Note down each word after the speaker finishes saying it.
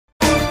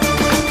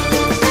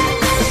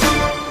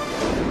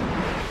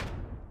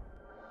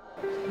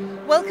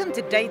Welcome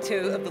to Day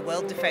 2 of the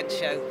World Defence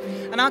Show,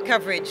 and our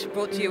coverage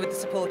brought to you with the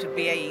support of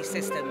BAE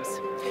Systems.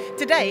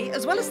 Today,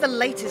 as well as the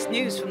latest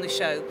news from the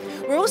show,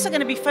 we're also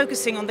going to be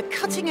focusing on the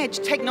cutting-edge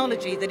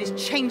technology that is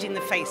changing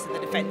the face of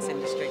the defence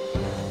industry.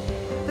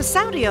 The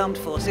Saudi armed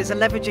forces are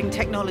leveraging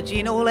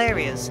technology in all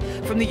areas,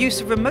 from the use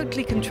of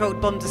remotely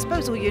controlled bomb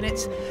disposal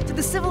units to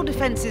the civil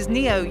defence's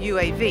NEO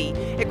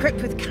UAV,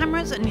 equipped with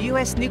cameras and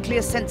US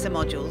nuclear sensor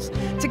modules,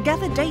 to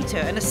gather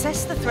data and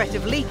assess the threat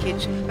of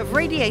leakage of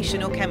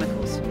radiation or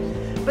chemicals.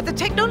 But the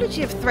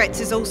technology of threats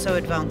is also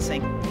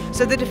advancing,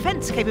 so the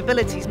defence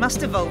capabilities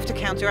must evolve to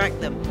counteract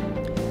them.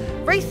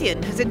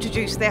 Raytheon has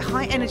introduced their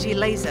high-energy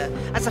laser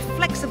as a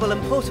flexible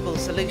and portable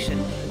solution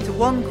to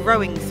one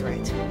growing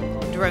threat: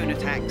 drone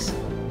attacks.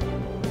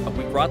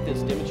 We brought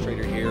this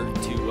demonstrator here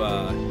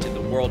to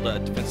the World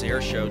Defense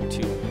Air Show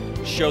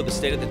to show the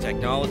state of the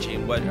technology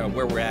and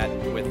where we're at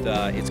with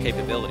its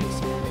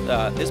capabilities.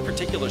 This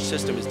particular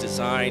system is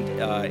designed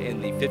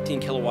in the 15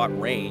 kilowatt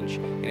range,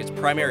 and its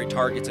primary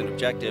targets and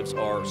objectives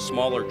are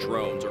smaller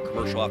drones or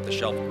commercial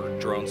off-the-shelf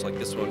drones like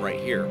this one right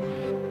here.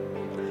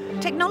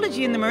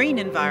 Technology in the marine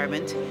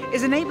environment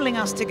is enabling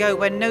us to go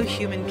where no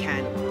human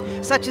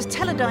can, such as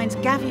Teledyne's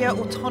Gavia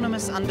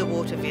autonomous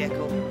underwater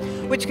vehicle,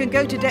 which can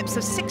go to depths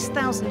of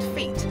 6,000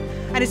 feet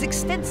and is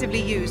extensively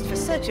used for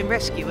search and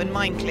rescue and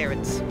mine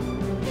clearance.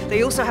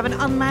 They also have an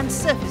unmanned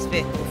surface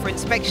vehicle for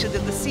inspection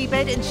of the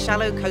seabed in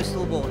shallow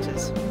coastal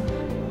waters.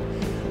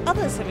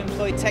 Others have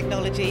employed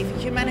technology for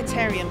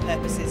humanitarian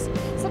purposes,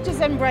 such as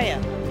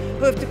Embraer,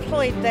 who have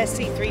deployed their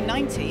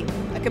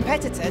C-390, a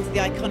competitor to the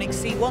iconic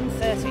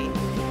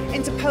C-130,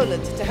 into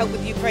Poland to help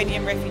with the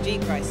Ukrainian refugee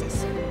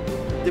crisis.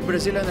 The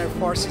Brazilian Air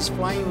Force is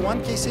flying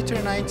one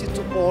KC-390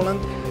 to Poland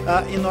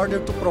in order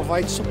to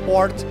provide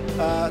support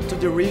to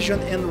the region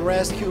and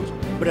rescue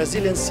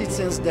Brazilian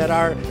citizens that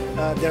are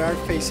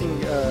facing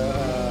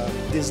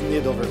this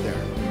need over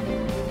there.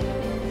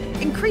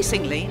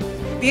 Increasingly,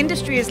 the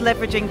industry is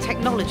leveraging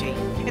technology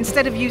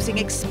instead of using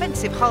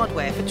expensive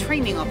hardware for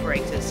training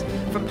operators,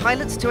 from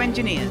pilots to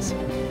engineers,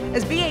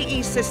 as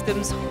BAE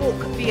Systems'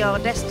 Hawk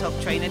VR desktop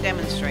trainer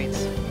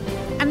demonstrates.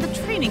 And the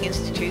training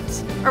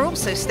institutes are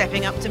also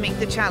stepping up to meet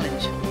the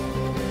challenge.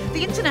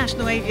 The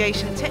International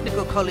Aviation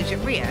Technical College at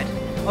Riyadh,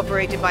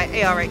 operated by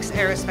ARX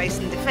Aerospace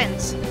and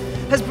Defence,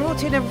 has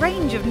brought in a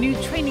range of new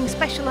training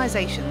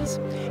specialisations,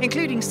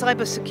 including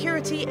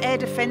cybersecurity, air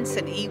defence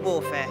and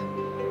e-warfare.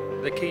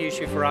 The key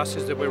issue for us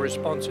is that we're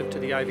responsive to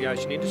the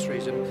aviation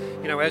industries, and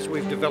as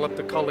we've developed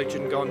the college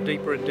and gone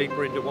deeper and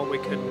deeper into what we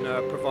can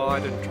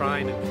provide and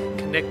train and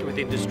connect with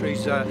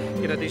industries,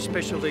 these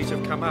specialties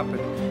have come up,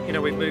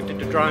 and we've moved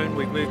into drone,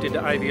 we've moved into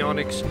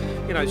avionics,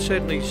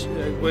 certainly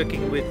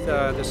working with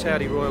the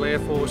Saudi Royal Air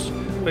Force,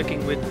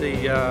 working with the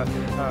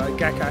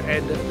GACA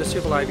and the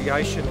civil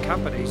aviation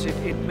companies.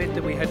 It meant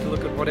that we had to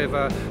look at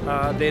whatever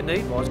their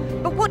need was.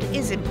 But what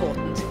is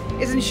important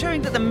is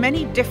ensuring that the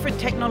many different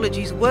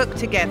technologies work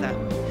together,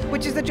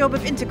 which is the job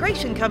of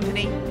integration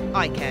company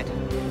ICAD.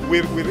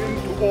 We're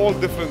into all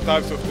different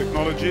types of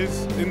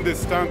technologies. In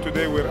this stand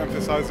today we're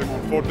emphasizing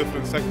on 4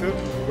 different sectors.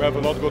 We have a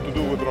lot got to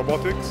do with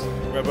robotics,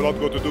 we have a lot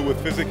got to do with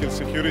physical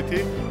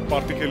security,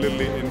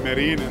 particularly in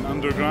marine and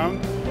underground.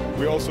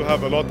 We also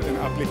have a lot in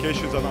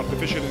applications and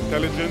artificial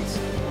intelligence,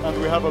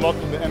 and we have a lot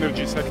in the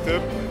energy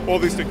sector. All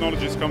these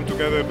technologies come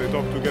together, they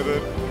talk together,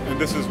 and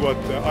this is what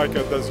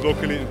ICAD does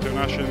locally,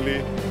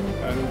 internationally,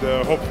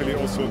 and hopefully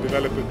also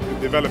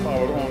develop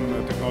our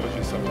own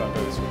technologies sometime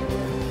very soon.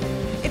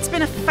 It's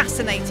been a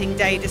fascinating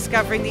day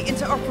discovering the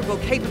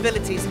interoperable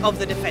capabilities of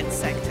the defence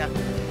sector.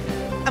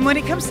 And when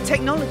it comes to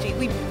technology,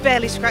 we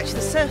barely scratched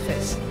the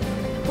surface.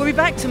 We'll be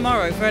back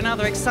tomorrow for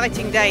another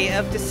exciting day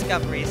of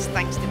discoveries,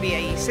 thanks to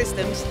BAE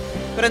Systems.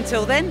 But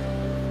until then,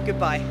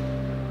 goodbye.